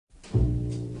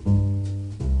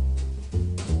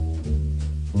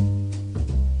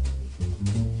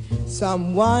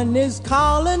Someone is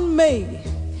calling me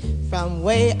from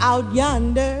way out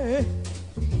yonder.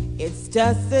 It's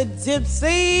just a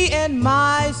gypsy in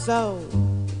my soul.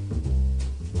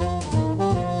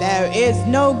 There is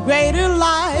no greater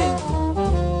life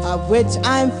of which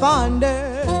I'm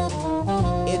fonder.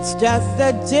 It's just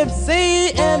a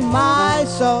gypsy in my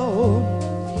soul.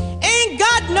 Ain't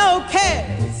got no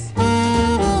cares,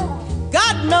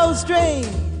 got no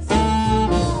strings,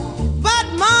 but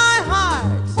my heart,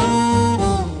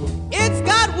 it's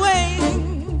got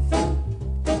wings.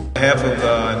 On behalf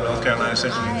of North Carolina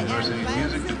Central University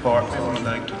Music Department, we'd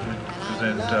like to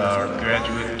present our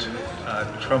graduate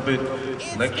trumpet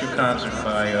lecture concert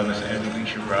by Miss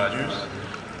Angeleisha Rodgers.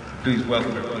 Please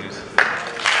welcome her, please.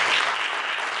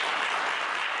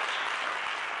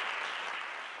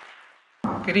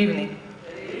 Good evening.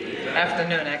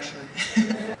 Afternoon, actually.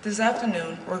 This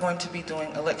afternoon, we're going to be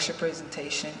doing a lecture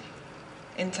presentation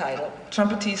entitled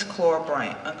Trumpetist Clora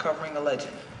Bryant, Uncovering a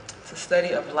Legend. It's a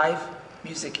study of life,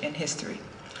 music, and history.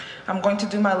 I'm going to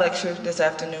do my lecture this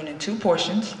afternoon in two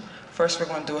portions. First, we're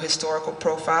going to do a historical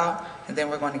profile, and then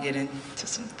we're going to get into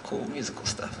some cool musical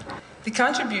stuff. The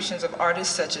contributions of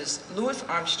artists such as Louis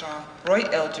Armstrong, Roy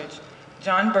Eldridge,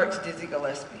 John Burke's Dizzy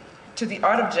Gillespie to the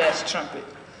art of jazz trumpet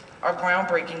are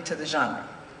groundbreaking to the genre.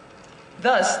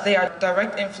 Thus, they are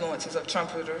direct influences of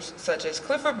trumpeters such as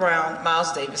Clifford Brown,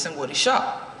 Miles Davis, and Woody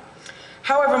Shaw.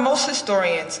 However, most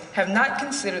historians have not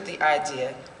considered the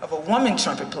idea of a woman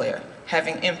trumpet player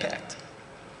having impact.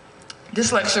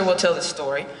 This lecture will tell the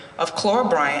story of Clora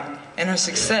Bryant and her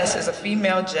success as a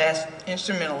female jazz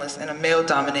instrumentalist in a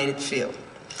male-dominated field.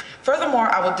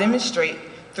 Furthermore, I will demonstrate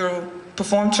through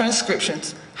performed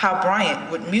transcriptions how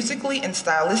Bryant would musically and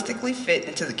stylistically fit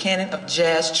into the canon of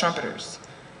jazz trumpeters,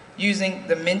 using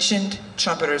the mentioned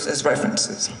trumpeters as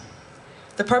references.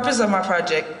 The purpose of my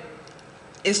project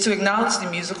is to acknowledge the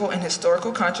musical and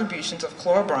historical contributions of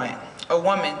Clora Bryant, a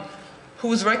woman who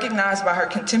was recognized by her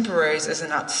contemporaries as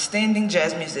an outstanding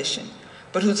jazz musician,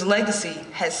 but whose legacy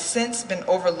has since been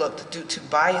overlooked due to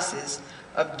biases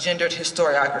of gendered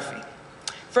historiography.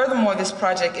 Furthermore, this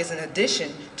project is an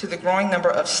addition to the growing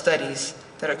number of studies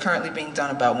that are currently being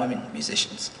done about women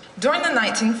musicians. During the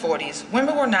 1940s,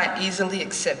 women were not easily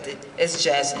accepted as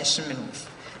jazz instrumentalists.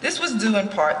 This was due in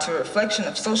part to a reflection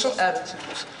of social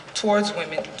attitudes towards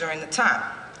women during the time.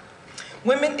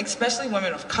 Women, especially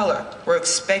women of color, were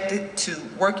expected to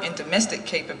work in domestic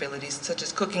capabilities such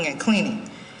as cooking and cleaning.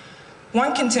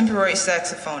 One contemporary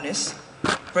saxophonist,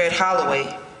 Red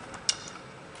Holloway,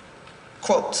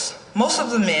 quotes, "Most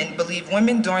of the men believed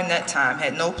women during that time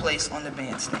had no place on the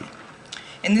bandstand."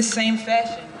 In this same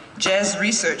fashion, jazz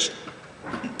research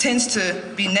tends to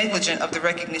be negligent of the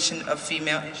recognition of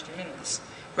female instrumentalists,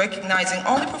 recognizing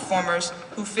only performers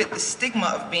who fit the stigma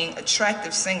of being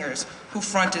attractive singers who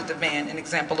fronted the band, an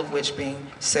example of which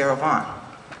being Sarah Vaughan.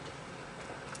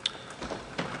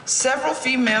 Several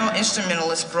female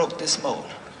instrumentalists broke this mold.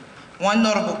 One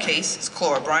notable case is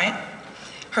Clora Bryant.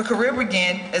 Her career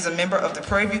began as a member of the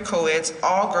Prairie View Co-ed's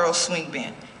all-girls swing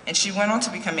band, and she went on to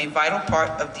become a vital part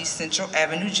of the Central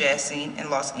Avenue jazz scene in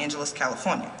Los Angeles,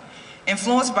 California.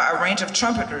 Influenced by a range of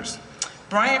trumpeters,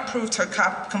 Bryant proved her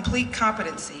complete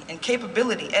competency and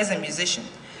capability as a musician,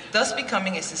 thus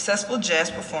becoming a successful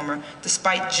jazz performer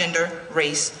despite gender,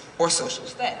 race, or social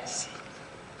status.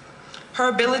 Her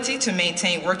ability to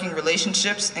maintain working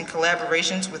relationships and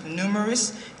collaborations with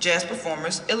numerous jazz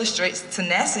performers illustrates the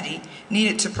tenacity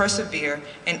needed to persevere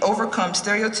and overcome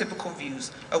stereotypical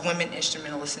views of women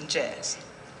instrumentalists in jazz.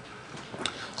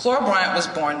 Clora Bryant was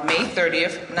born May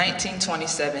 30th,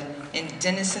 1927 in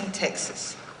Denison,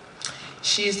 Texas.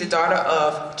 She is the daughter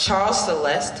of Charles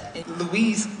Celeste and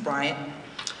Louise Bryant.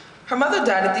 Her mother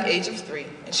died at the age of 3,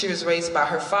 and she was raised by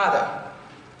her father.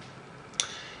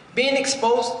 Being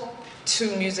exposed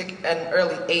to music at an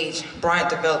early age, Bryant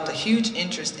developed a huge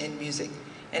interest in music,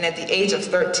 and at the age of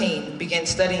 13, began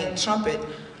studying trumpet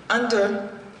under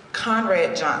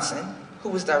Conrad Johnson, who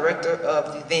was director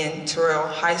of the then Terrell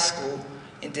High School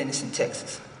in Denison,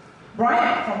 Texas.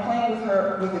 Bryant, from playing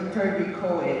with the Prairie View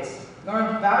Co-eds,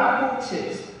 learned valuable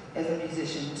tips as a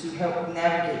musician to help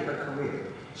navigate her career.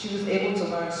 She was able to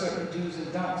learn certain do's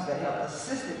and don'ts that helped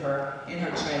assisted her in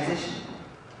her transition.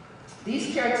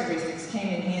 These characteristics came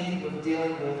in handy with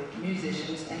dealing with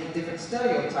musicians and the different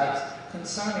stereotypes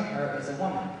concerning her as a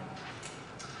woman.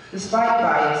 Despite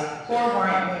bias, Clora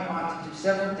Bryant went on to do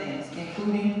several things,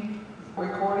 including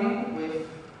recording with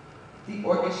the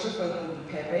orchestra for the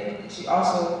movie Pepe, and she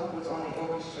also was on the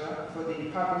orchestra for the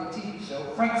popular TV show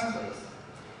Frank's Place.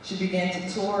 She began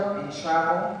to tour and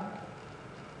travel.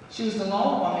 She was the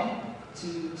lone woman to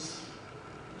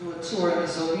do a tour in the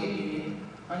Soviet Union,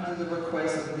 under the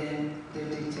request of then their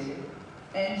dictator.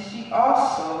 And she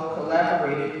also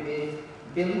collaborated with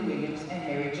Billy Williams and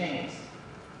Mary James.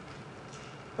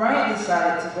 Bryant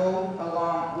decided to go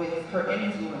along with her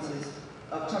influences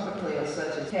of trumpet players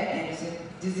such as Cat Anderson,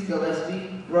 Dizzy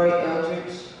Gillespie, Roy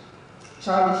Eldridge,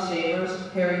 Charlie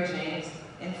Shavers, Harry James,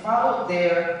 and followed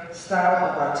their style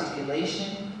of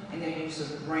articulation and their use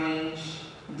of range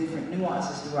and different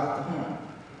nuances throughout the horn.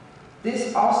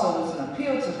 This also was an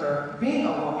appeal to her, being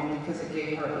a woman, because it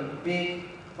gave her a big,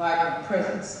 vibrant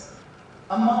presence.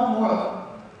 Among more of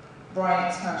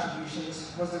Bryant's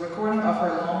contributions was the recording of her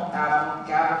lone album,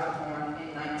 Gavel for Horn,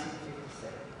 in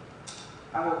 1957.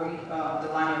 I will read the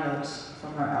liner notes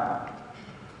from her album.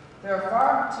 There are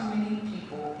far too many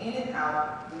people in and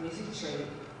out the music trade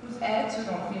whose attitude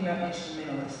on female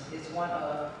instrumentalists is one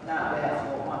of not bad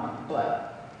for a woman,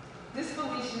 but this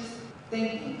fallacious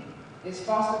thinking is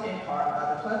fostered in part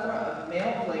by the plethora of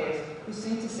male players who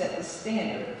seem to set the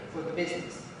standard for the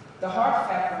business. The hard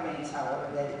fact remains, however,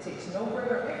 that it takes no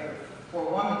greater effort for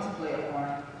a woman to play a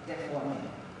horn than for a man.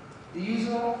 The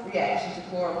usual reaction to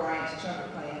Clara Bryant's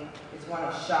trumpet playing is one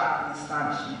of shock and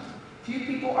astonishment. Few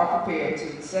people are prepared to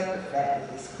accept the fact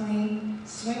that this clean,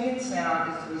 swinging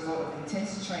sound is the result of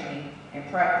intense training and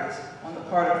practice on the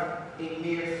part of a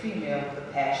mere female with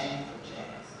a passion for jazz.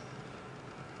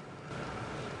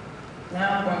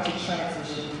 Now I'm going to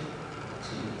transition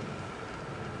to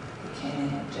the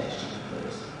canon of jazz trumpet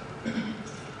players.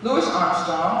 Louis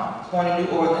Armstrong was born in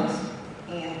New Orleans,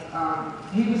 and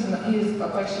he is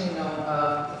affectionately known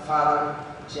as the father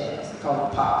of jazz. They call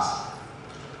him Pops.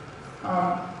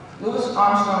 Louis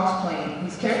Armstrong's playing,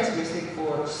 he's characteristic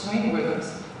for swing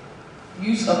rhythms,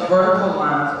 use of vertical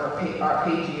lines or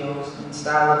arpeggios in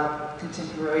style of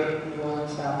contemporary New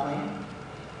Orleans style playing,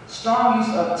 strong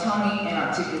use of tongue and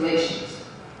articulations.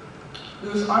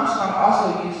 Louis Armstrong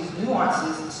also uses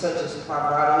nuances such as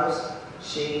vibratos,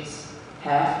 shakes,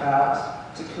 half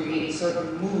bows to create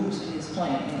certain moves in his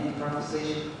playing and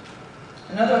improvisation.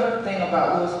 Another thing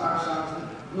about Louis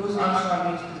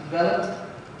Armstrong used developed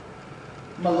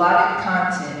melodic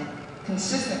content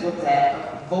consistent with that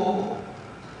of vocal,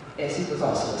 as he was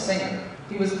also a singer.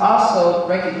 He was also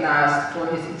recognized for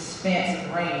his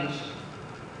expansive range,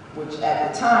 which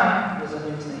at the time was a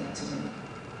new thing to me.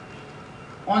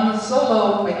 On the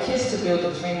solo, A Kiss to Build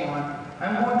a Dream On,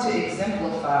 I'm going to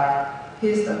exemplify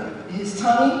his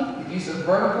tonguing, the use of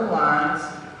vertical lines,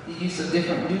 the use of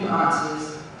different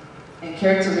nuances, and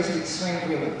characteristic swing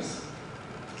rhythms.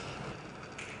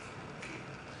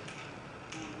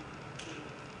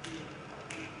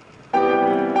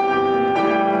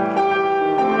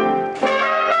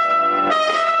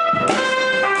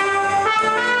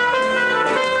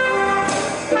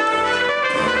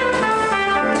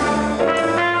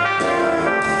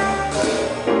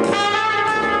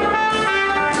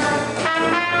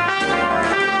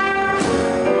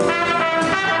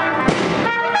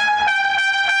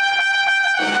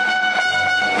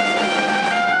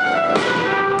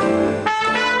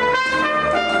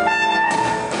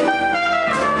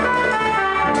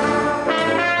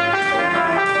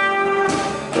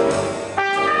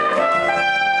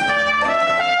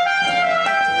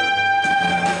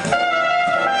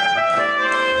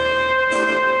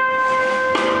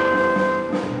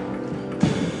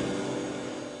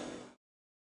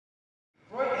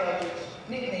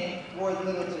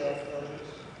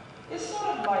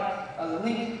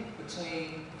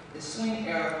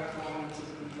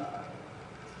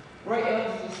 Roy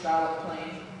Eldridge's style of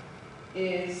playing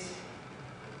is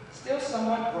still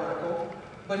somewhat vertical,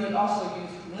 but he also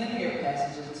used linear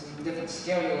passages and different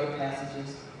scalar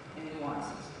passages and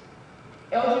nuances.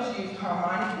 Eldridge used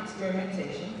harmonic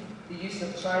experimentation, the use of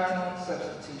tritone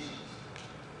substitutions.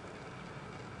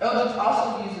 Eldridge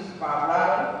also uses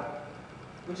vibrato,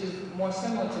 which is more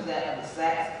similar to that of the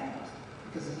saxophones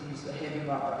because he used a heavy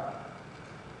vibrato.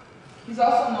 He's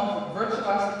also known for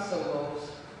virtuosic solos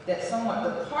that somewhat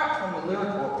depart from a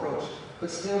lyrical approach,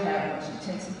 but still have much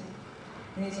intensity.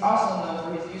 And he's also known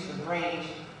for his use of range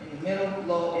in the middle,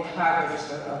 low, and high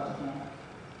register of the horn.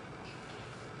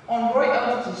 On Roy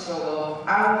Eldridge's solo,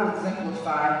 I will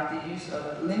exemplify the use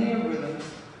of linear rhythms,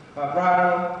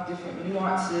 vibrato, different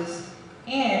nuances,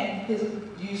 and his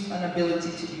use and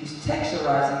ability to use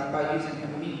texturizing by using a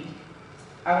mute.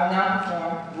 I will now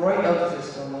perform Roy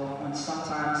Eldridge's solo on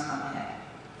Sometimes I'm Happy.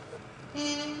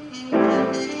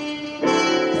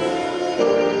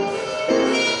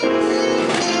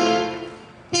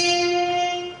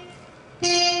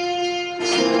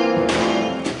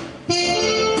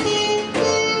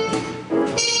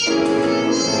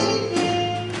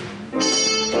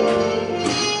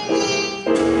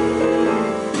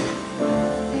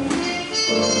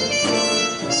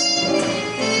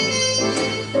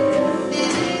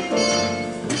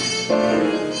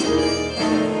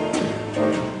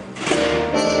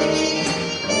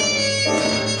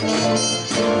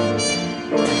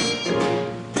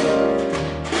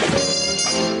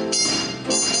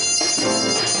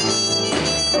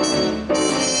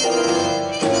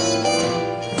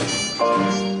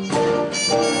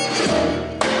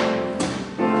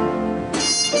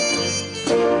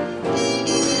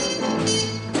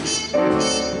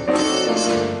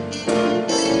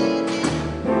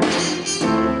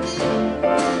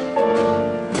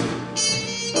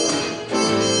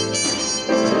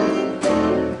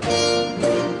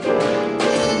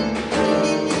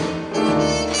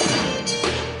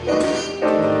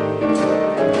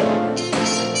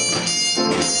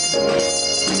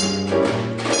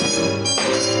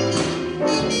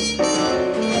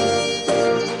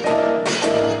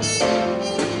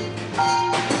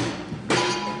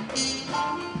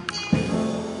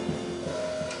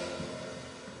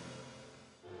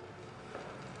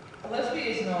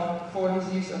 for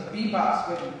his use of bebops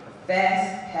rhythm,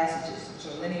 fast passages, which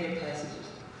are linear passages.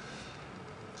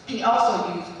 He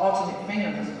also used alternate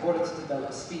fingers in order to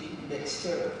develop speed and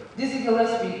dexterity. Dizzy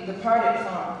Gillespie departed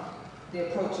from the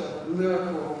approach of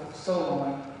lyrical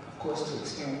soloing, of course, to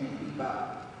experiment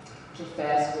bebop, to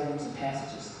fast rhythms and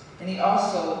passages. And he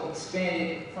also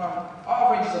expanded from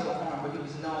all ranges of the horn, but he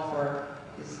was known for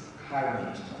his high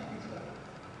range playing as well.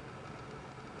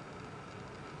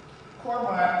 Clore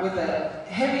Bryant, with a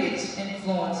heavy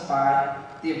influence by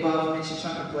the above-mentioned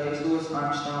trumpet players, Louis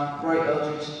Armstrong, Roy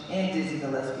Eldridge, and Dizzy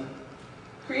Gillespie,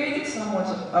 created somewhat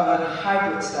of a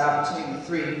hybrid style between the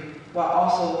three, while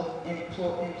also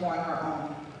employing her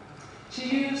own.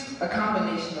 She used a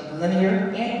combination of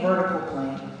linear and vertical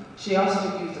playing. She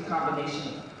also used a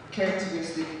combination of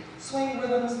characteristic swing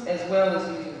rhythms as well as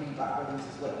using bebop rhythms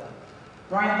as well.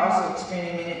 Bryant also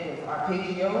experimented with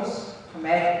arpeggios,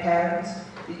 chromatic patterns,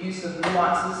 the use of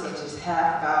nuances such as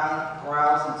half vowel,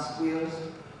 growls, and squeals.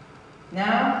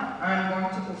 Now I'm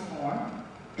going to perform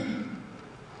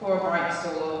Clore Bryant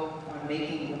solo on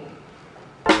Making Wood.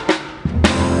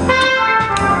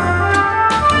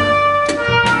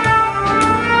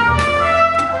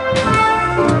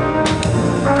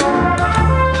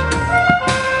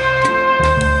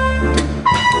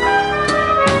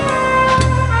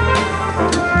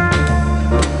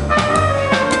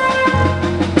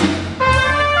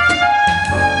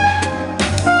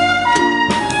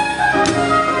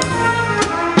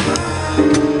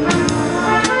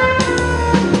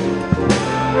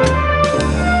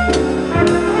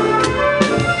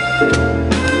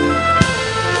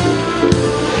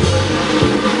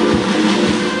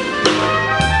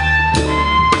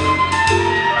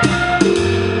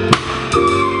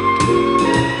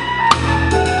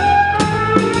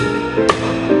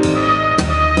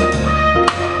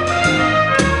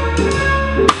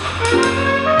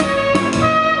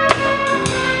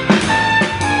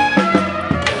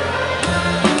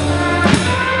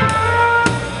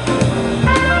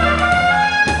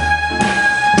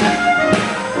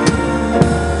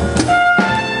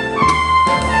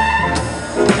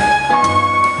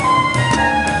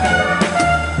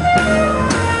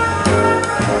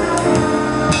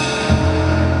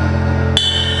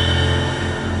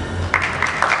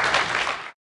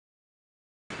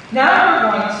 Now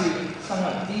we're going to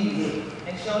somewhat deviate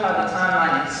and show how the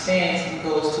timeline expands and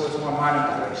goes towards more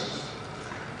modern directions.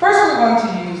 First, we're going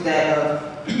to use that of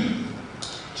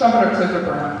trumpeter Clifford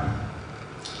Brown.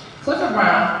 Clifford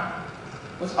Brown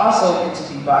was also into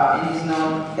bebop, and he's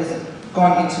known as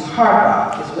going into hard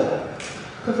rock as well.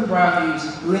 Clifford Brown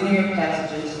used linear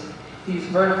passages, he used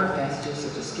vertical passages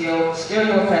such as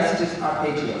stereo passages and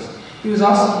arpeggios. He was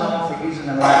also known for using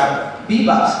a lot of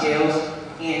bebop scales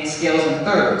and scales in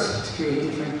thirds to create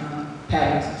different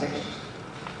patterns and textures.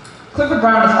 Clifford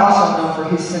Brown is also known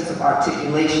for his sense of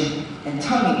articulation and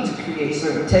tonguing to create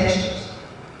certain textures.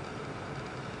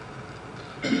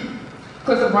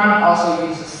 Clifford Brown also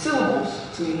uses syllables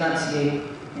to enunciate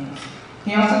things.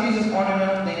 He also uses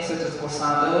ornamental things such as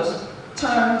glissandos,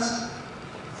 turns,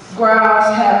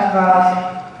 growls, half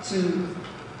vowels to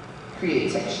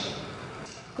create texture.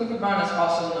 Clifford Brown is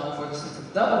also known for the sense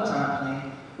of double time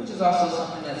playing, which is also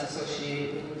something that's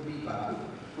associated with the bebop.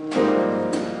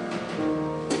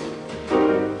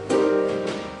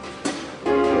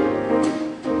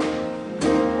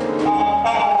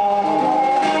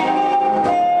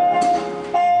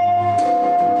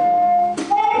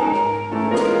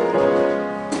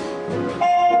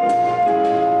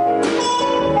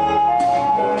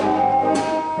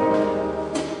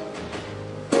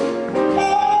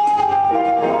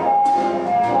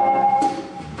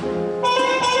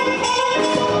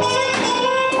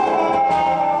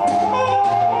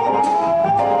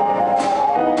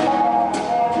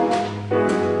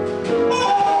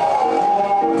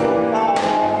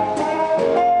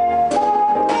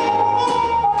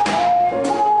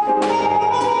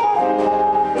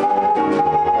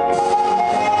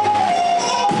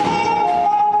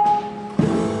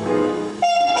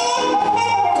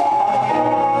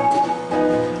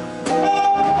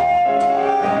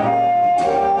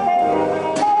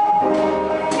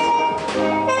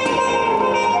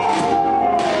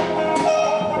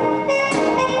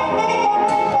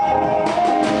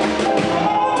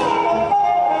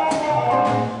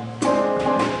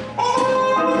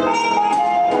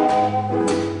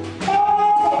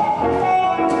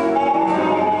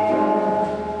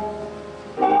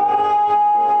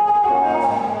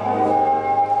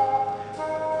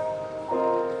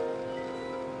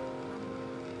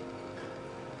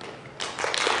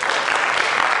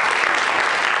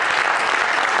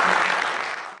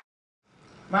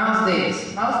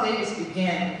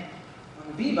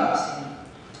 on the bebop scene,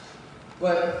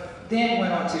 but then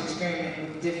went on to experiment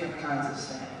with different kinds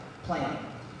of playing.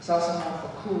 It's also known for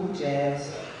cool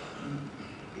jazz, and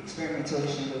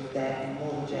experimentation with that, and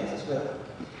modal jazz as well.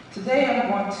 Today I'm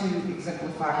going to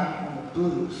exemplify him on the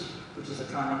blues, which is a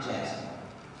common jazz form.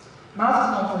 Miles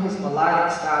is known for his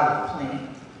melodic style of playing,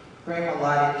 very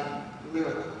melodic and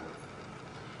lyrical.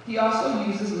 He also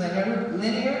uses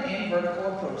linear and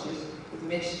vertical approaches with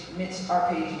mixed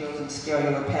arpeggios and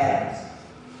scalar patterns.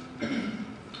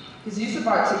 His use of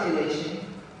articulation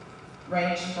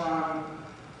ranged from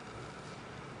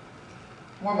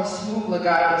more of a smooth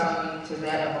legato tongue to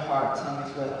that of a hard tongue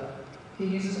as well. He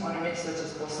uses ornaments such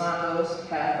as glissandos,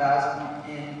 half vowels,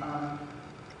 and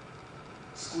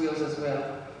squeals as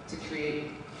well to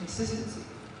create consistency,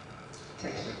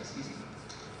 texture, excuse me.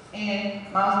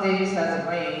 And Miles Davis has a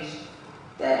range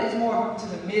that is more to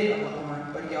the mid of the horn,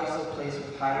 but he also plays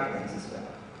with higher ranges as well.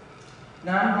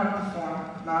 Now I'm going to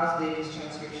perform Miles Davis'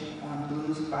 transcription on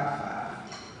Blues by Five.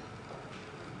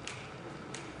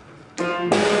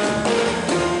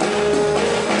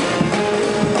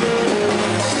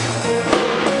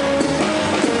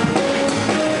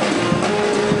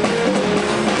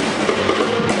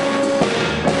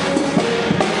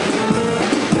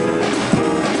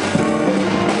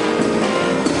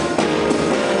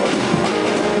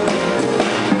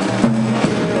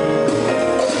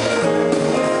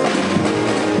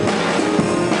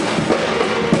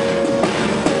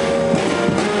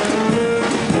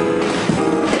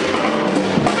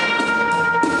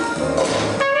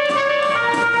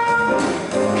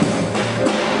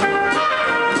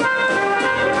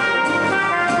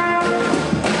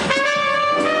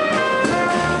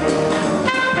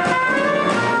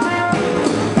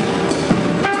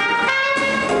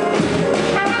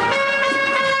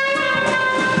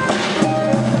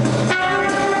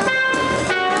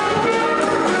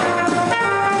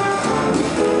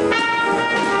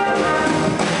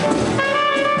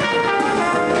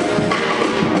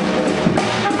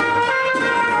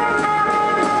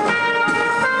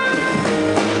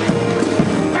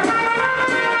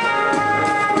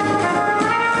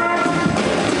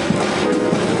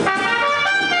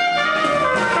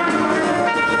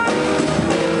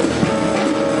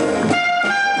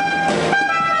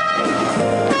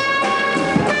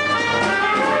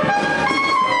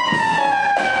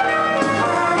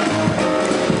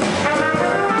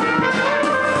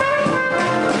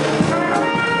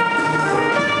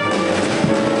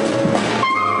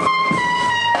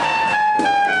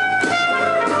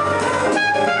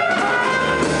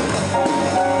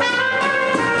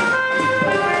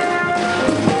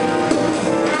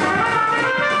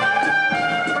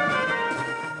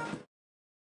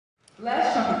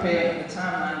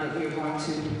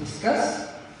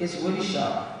 Is Woody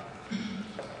Shaw.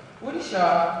 Woody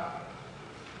Shaw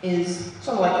is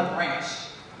sort of like a branch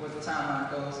where the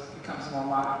timeline goes, becomes more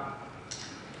modern.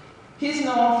 He's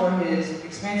known for his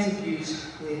expansive use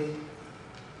with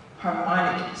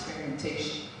harmonic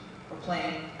experimentation, or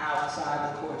playing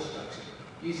outside the chord structure,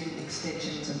 using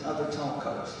extensions and other tone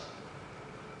colors.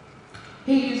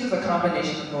 He uses a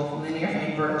combination of both linear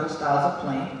and vertical styles of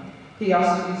playing. He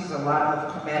also uses a lot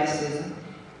of chromaticism,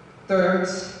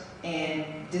 thirds, and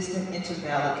distant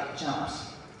intervallic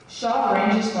jumps. Shaw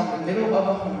ranges from the middle of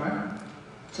a horn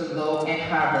to low and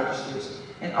high registers,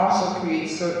 and also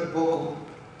creates certain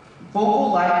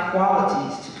vocal-like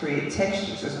qualities to create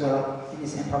textures as well in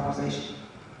his improvisation.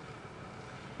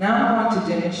 Now I'm going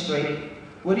to demonstrate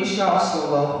Woody Shaw's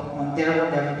solo on There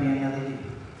Will Never Be Another You.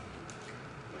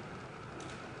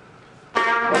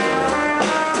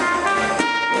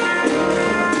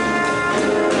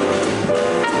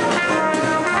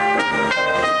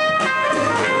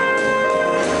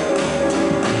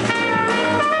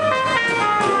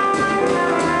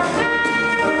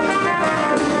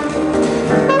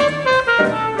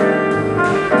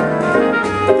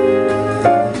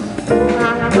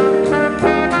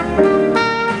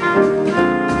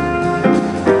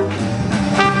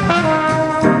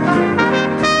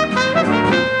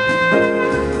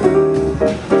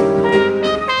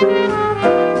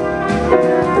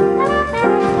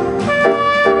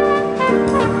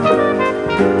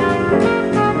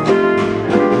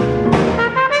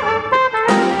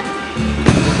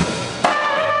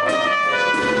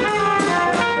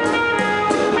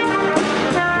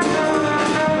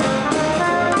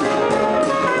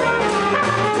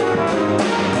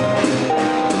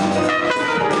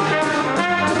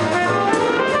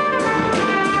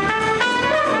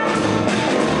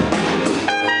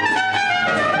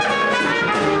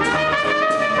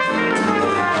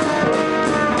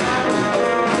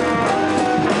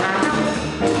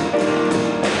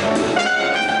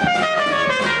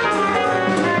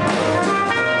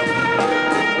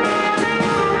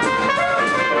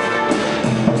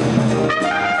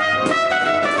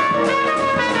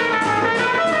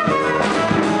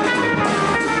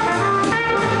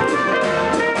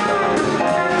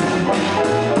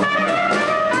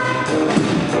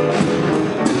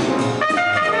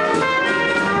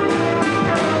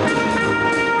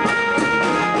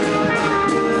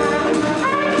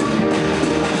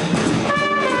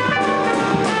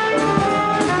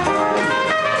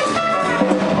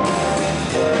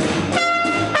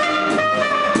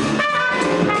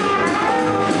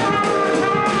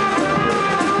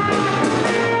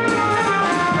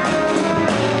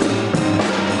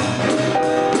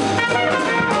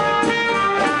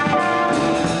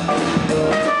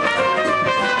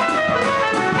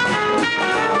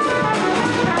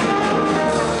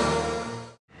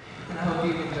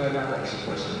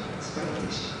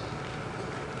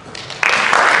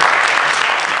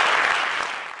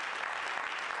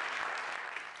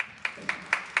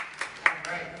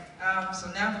 So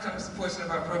now comes the portion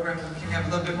of our program where we can have a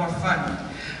little bit more fun.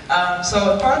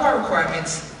 So part of our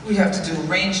requirements, we have to do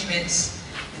arrangements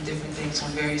and different things on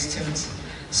various tunes.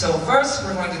 So first,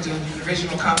 we're going to do an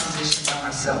original composition by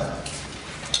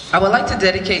myself. I would like to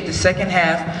dedicate the second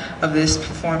half of this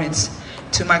performance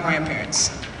to my grandparents,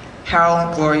 Harold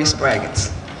and Gloria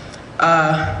Spraggins.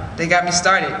 They got me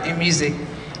started in music,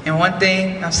 and one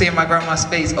thing I'm seeing my grandma's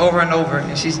face over and over,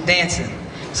 and she's dancing.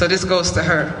 So this goes to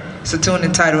her. It's a tune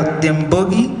entitled Them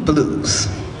Boogie Blues.